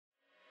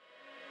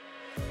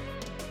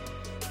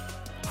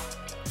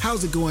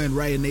How's it going,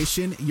 Raya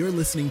Nation? You're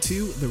listening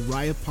to the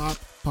Raya Pop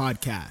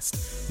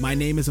Podcast. My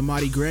name is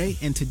Amadi Gray,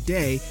 and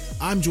today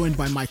I'm joined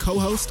by my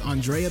co-host,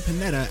 Andrea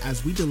Panetta,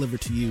 as we deliver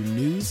to you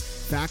news,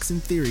 facts,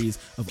 and theories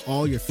of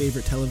all your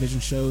favorite television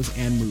shows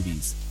and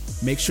movies.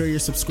 Make sure you're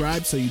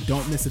subscribed so you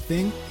don't miss a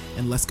thing,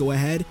 and let's go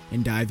ahead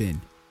and dive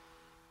in.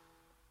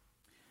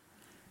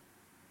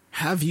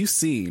 Have you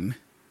seen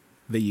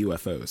the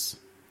UFOs?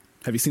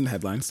 Have you seen the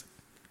headlines?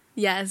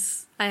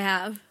 Yes, I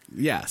have.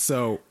 Yeah,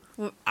 so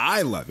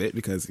I love it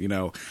because, you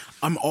know,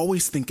 I'm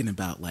always thinking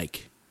about,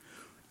 like,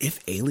 if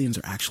aliens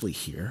are actually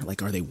here,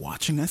 like, are they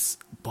watching us?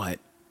 But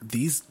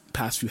these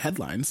past few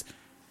headlines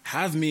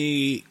have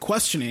me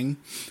questioning,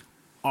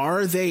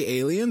 are they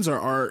aliens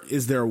or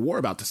is there a war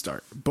about to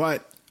start?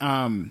 But,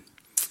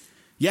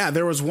 yeah,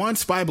 there was one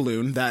spy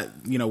balloon that,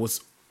 you know,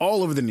 was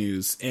all over the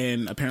news,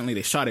 and apparently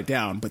they shot it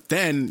down. But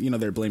then, you know,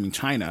 they're blaming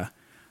China.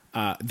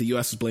 The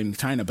U.S. was blaming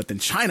China, but then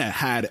China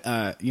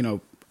had, you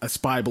know, a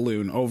spy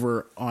balloon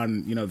over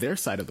on, you know, their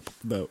side of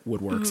the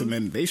woodworks, and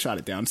then they shot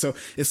it down. So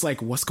it's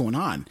like, what's going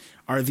on?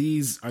 Are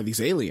these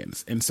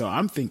aliens? And so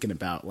I'm thinking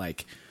about,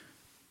 like,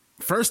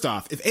 first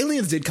off, if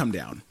aliens did come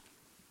down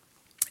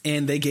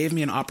and they gave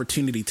me an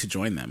opportunity to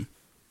join them,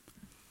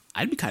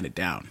 I'd be kind of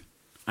down.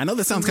 I know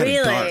that sounds kind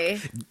of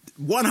dark.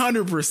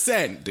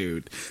 100%,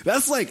 dude.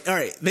 That's like, all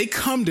right, they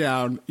come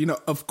down, you know,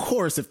 of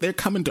course, if they're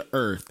coming to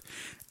Earth,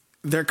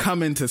 they're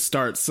coming to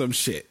start some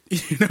shit.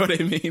 You know what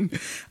I mean?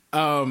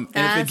 And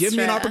if they give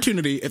me an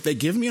opportunity,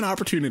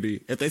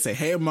 if they say,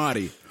 hey,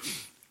 Amadi,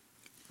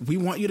 we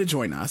want you to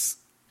join us,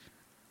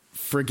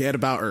 forget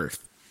about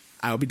Earth,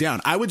 I would be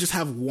down. I would just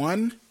have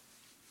one.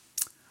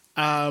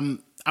 I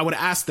would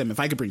ask them if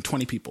I could bring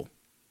 20 people.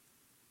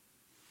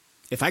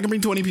 If I can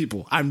bring 20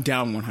 people, I'm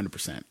down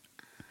 100%.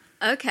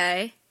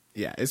 Okay.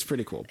 Yeah, it's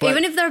pretty cool. But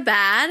even if they're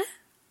bad?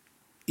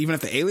 Even if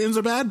the aliens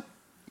are bad?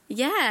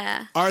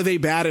 Yeah. Are they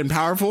bad and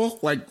powerful?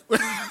 Like,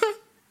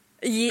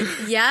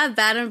 yeah,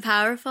 bad and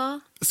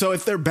powerful. So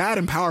if they're bad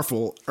and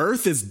powerful,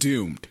 Earth is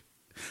doomed.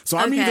 So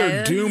I'm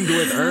either doomed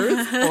with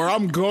Earth or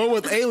I'm going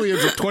with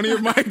aliens with 20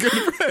 of my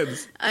good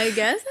friends. I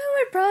guess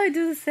I would probably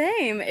do the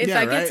same. If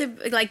I get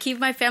to, like, keep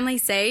my family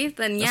safe,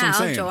 then yeah,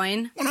 I'll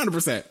join.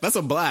 100%. That's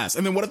a blast.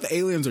 And then what if the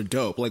aliens are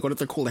dope? Like, what if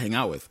they're cool to hang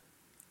out with?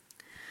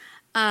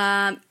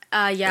 Yeah.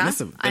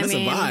 That's a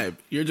vibe.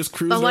 You're just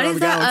cruising around the galaxy.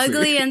 But what if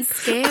they're ugly and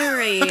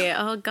scary?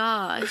 Oh,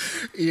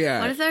 gosh. Yeah.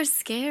 What if they're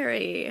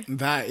scary?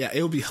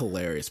 It would be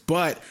hilarious.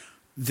 But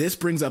this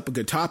brings up a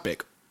good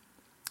topic.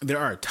 There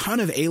are a ton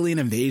of alien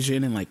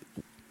invasion and, like,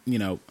 you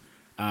know,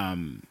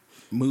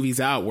 movies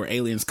out where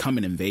aliens come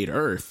and invade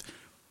Earth.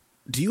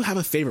 Do you have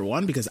a favorite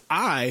one? Because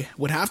I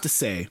would have to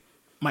say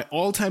my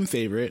all-time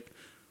favorite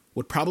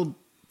would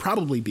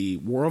probably be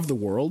War of the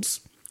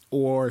Worlds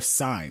or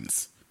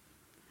Signs.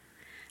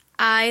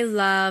 I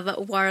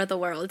love War of the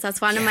Worlds.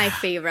 That's one of my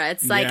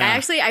favorites. Like,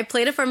 I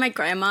played it for my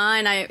grandma,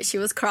 and she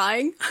was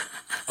crying.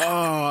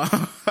 Oh,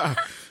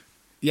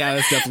 yeah,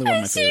 that's definitely one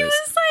of my favorites. She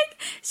was like,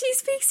 she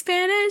speaks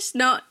Spanish,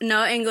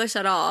 no English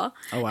at all.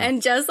 Oh, wow.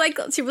 And just like,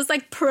 she was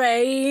like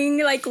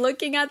praying, like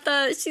looking at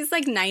she's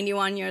like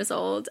 91 years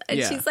old,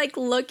 and she's like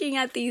looking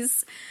at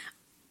these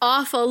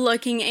awful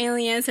looking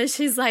aliens, and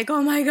she's like,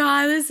 oh my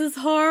God, this is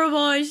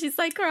horrible. And she's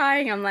like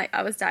crying.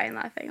 I was dying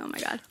laughing. Oh my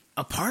God.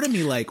 A part of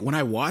me, like, when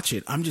I watch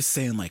it, I'm just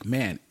saying, like,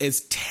 man,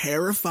 as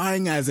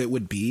terrifying as it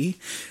would be,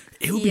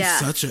 it would be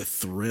such a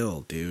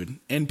thrill, dude.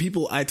 And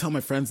I tell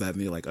my friends that,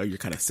 and they're like, oh, you're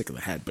kind of sick of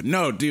the head. But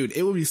no, dude,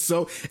 it would be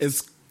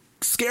as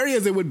scary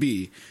as it would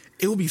be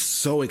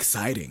so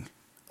exciting.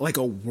 Like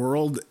a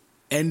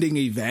world-ending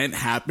event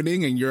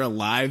happening, and you're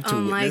alive to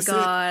witness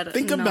it.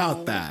 Think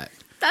about that.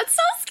 That's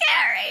so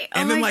scary.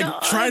 And then,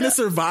 like, trying to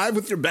survive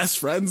with your best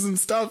friends and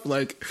stuff,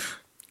 like...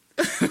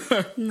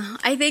 No,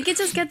 I think it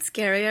just gets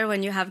scarier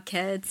when you have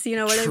kids. You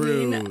know what I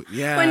mean?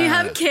 Yeah. When you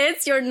have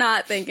kids, you're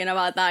not thinking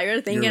about that.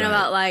 You're thinking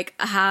about, like,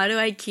 how do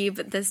I keep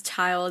this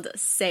child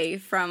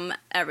safe from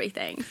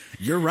everything?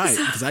 You're right,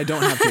 because I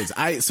don't have kids.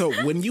 So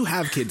when you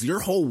have kids,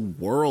 your whole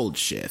world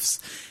shifts.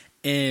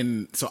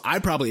 And so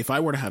if I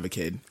were to have a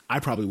kid,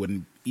 I probably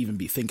wouldn't even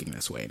be thinking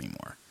this way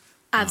anymore.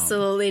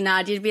 Absolutely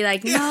not. You'd be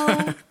like,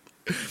 no,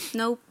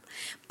 nope.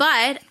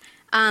 But...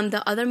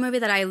 the other movie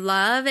that I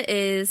love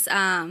is,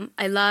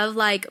 I love,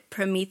 like,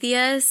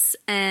 Prometheus,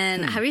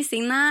 and have you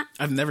seen that?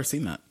 I've never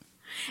seen that.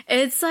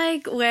 It's,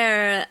 like,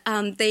 where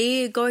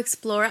they go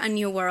explore a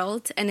new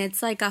world, and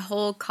it's, like, a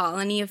whole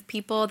colony of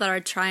people that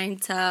are trying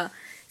to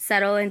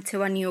settle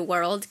into a new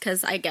world,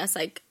 because I guess,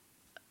 like,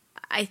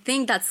 I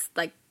think that's,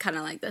 like, kind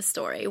of like the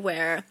story,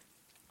 where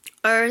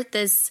Earth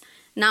is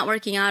not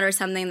working out or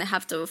something. They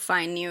have to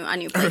find a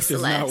new place to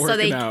live.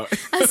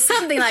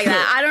 Something like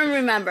that. I don't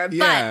remember,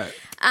 but...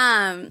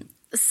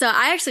 So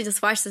I actually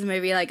just watched this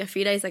movie like a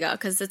few days ago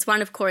because it's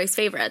one of Corey's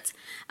favorites.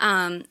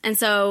 And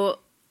so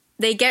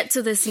they get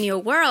to this new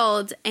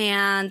world,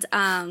 and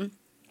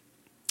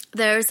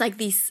there's like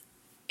these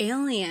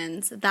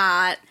aliens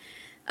that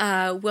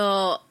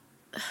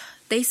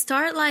they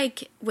start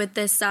like with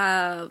this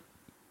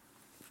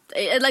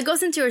it like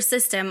goes into your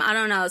system. I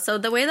don't know. So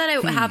the way that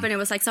it happened, it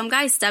was like some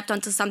guy stepped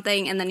onto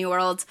something in the New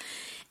World,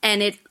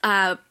 and it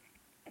had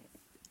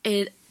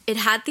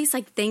these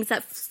like things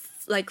that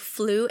like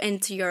flew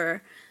into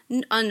your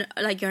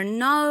like your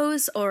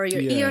nose or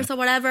your ears or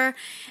whatever,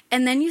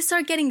 and then you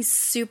start getting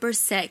super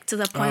sick to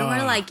the point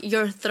where like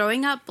you're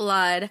throwing up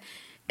blood.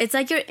 It's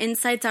like your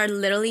insides are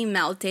literally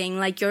melting,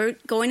 like you're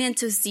going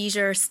into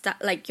seizure,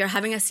 like you're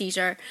having a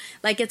seizure,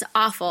 like it's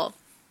awful.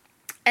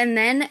 And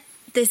then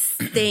this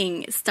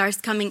thing starts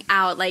coming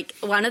out, like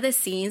one of the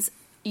scenes.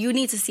 You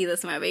need to see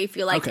this movie if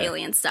you like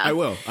alien stuff. I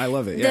will. I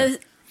love it.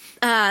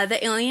 Yeah.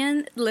 The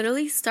alien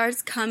literally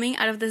starts coming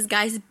out of this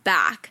guy's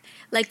back,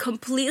 like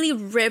completely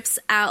rips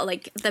out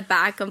like the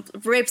back,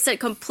 rips it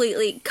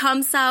completely,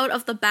 comes out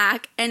of the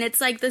back, and it's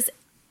like this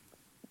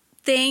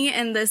thing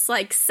in this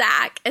like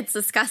sack. It's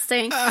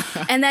disgusting.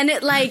 And then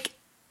it like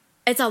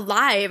it's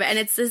alive, and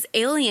it's this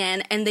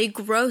alien, and they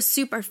grow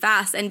super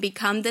fast and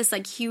become this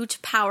like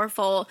huge,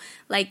 powerful,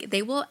 like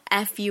they will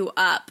F you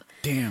up.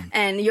 Damn.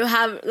 And you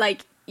have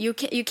like you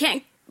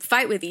can't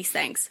fight with these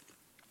things.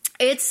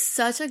 It's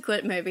such a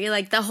good movie.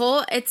 Like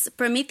it's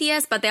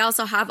Prometheus, but they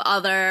also have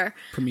other.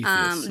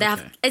 Prometheus.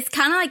 It's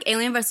kind of like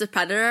Alien versus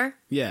Predator.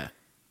 Yeah.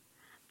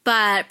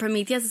 But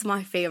Prometheus is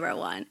my favorite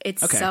one.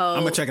 It's so. I'm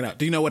gonna check it out.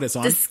 Do you know what it's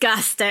on?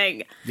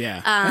 Disgusting.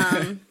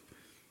 Yeah.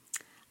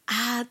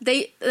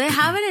 They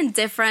have it in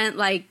different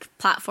like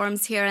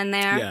platforms here and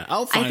there. Yeah,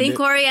 I'll find it. I think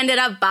Corey ended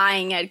up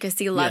buying it because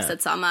he loves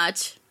it so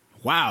much.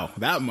 Wow,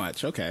 that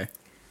much? Okay.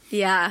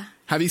 Yeah.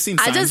 Have you seen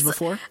Signs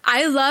before?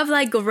 I love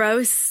like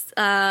gross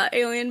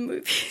alien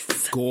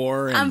movies.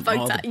 Gore and I'm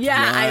fucked up.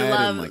 Yeah, I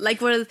love like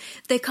where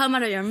they come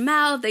out of your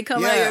mouth, they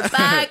come out of your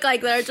back,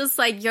 like they're just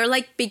like you're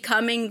like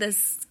becoming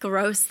this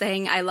gross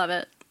thing. I love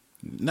it.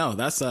 No,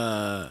 that's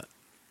I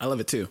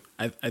love it too.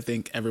 I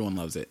think everyone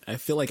loves it. I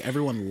feel like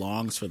everyone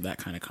longs for that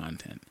kind of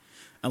content.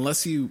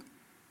 Unless you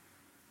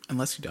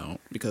don't,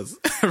 because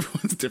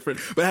everyone's different.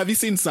 But have you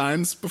seen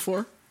Signs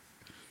before?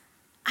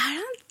 I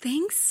don't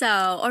think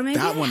so. Or maybe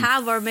I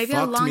have, or maybe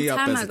a long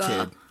time ago.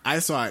 Kid. I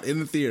saw it in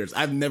the theaters.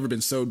 I've never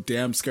been so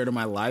damn scared in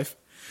my life.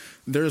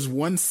 There's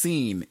one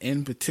scene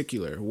in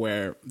particular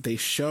where they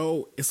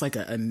show, it's like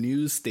a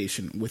news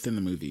station within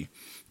the movie.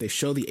 They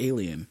show the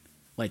alien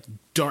like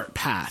dart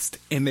past,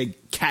 and they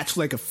catch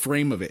like a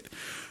frame of it.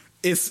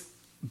 It's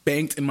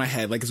banked in my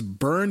head, like it's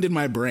burned in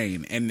my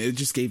brain, and it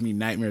just gave me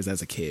nightmares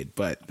as a kid.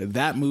 But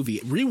that movie,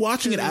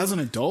 rewatching it as an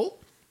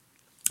adult,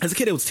 as a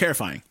kid it was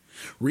terrifying.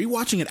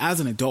 Rewatching it as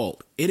an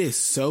adult, it is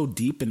so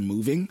deep and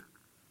moving.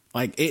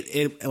 Like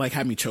it like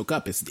had me choke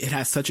up. It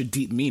has such a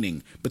deep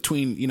meaning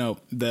between, you know,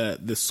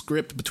 the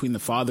script between the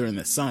father and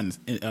the son,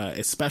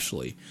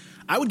 especially.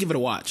 I would give it a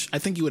watch. I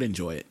think you would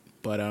enjoy it.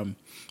 But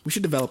we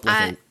should develop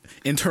like an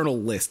internal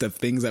list of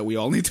things that we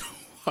all need to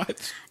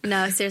watch.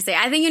 No, seriously.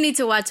 I think you need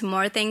to watch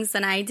more things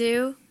than I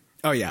do.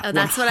 Oh yeah.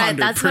 That's 100%.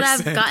 That's what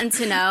I've gotten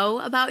to know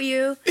about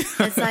you.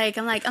 It's like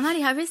I'm like, Amadi,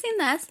 have you seen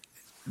this?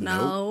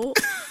 No.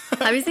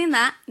 Have you seen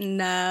that?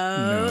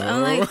 No.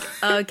 I'm like,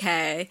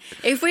 okay.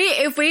 If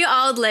we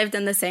all lived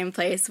in the same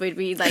place, we'd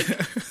be like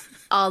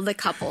all the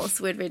couples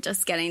would be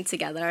just getting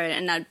together,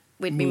 and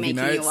we'd be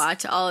making you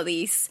watch all of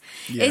these.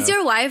 Yeah. Is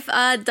your wife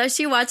does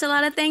she watch a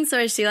lot of things,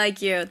 or is she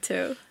like you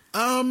too?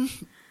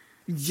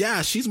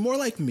 Yeah, she's more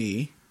like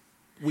me.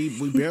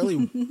 We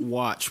barely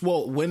watch.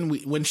 Well,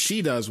 when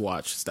she does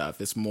watch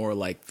stuff, it's more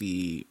like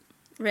the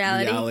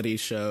reality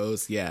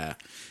shows, yeah.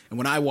 And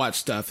when I watch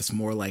stuff, it's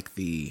more like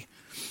the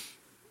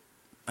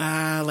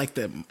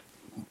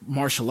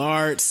martial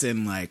arts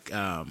and like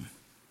I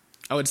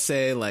would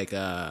say like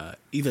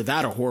either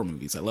that or horror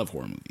movies. I love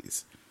horror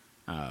movies.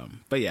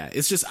 But yeah,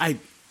 it's just I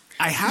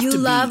have to. You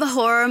love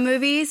horror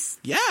movies?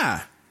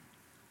 Yeah.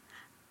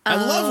 I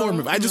love horror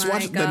movies. I just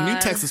watched the new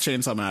Texas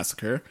Chainsaw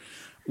Massacre,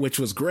 which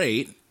was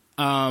great.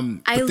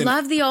 I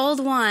love the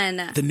old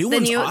one. The new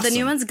one's awesome. The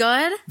new one's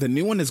good? The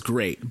new one is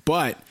great,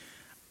 but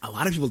a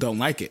lot of people don't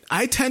like it.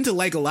 I tend to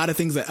like a lot of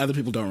things that other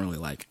people don't really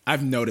like.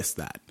 I've noticed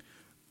that.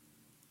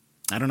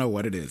 I don't know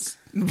what it is,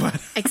 but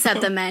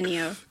except the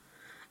menu.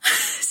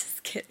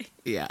 Just kidding.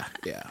 Yeah.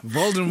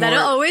 Voldemort. That'll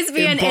always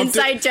be an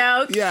inside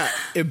joke. Yeah,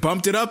 it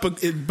bumped it up.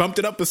 It bumped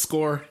it up a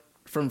score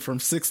from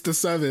 6 to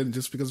 7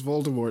 just because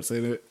Voldemort's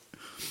in it.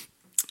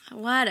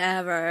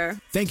 Whatever.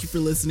 Thank you for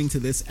listening to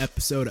this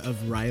episode of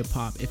Raya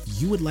Pop.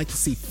 If you would like to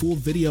see full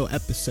video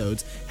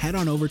episodes, head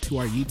on over to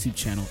our YouTube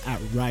channel at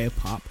Raya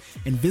Pop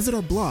and visit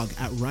our blog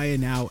at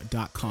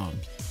rayanow.com.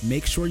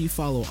 Make sure you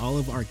follow all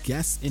of our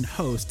guests and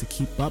hosts to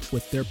keep up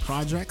with their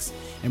projects,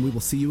 and we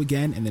will see you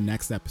again in the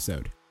next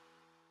episode.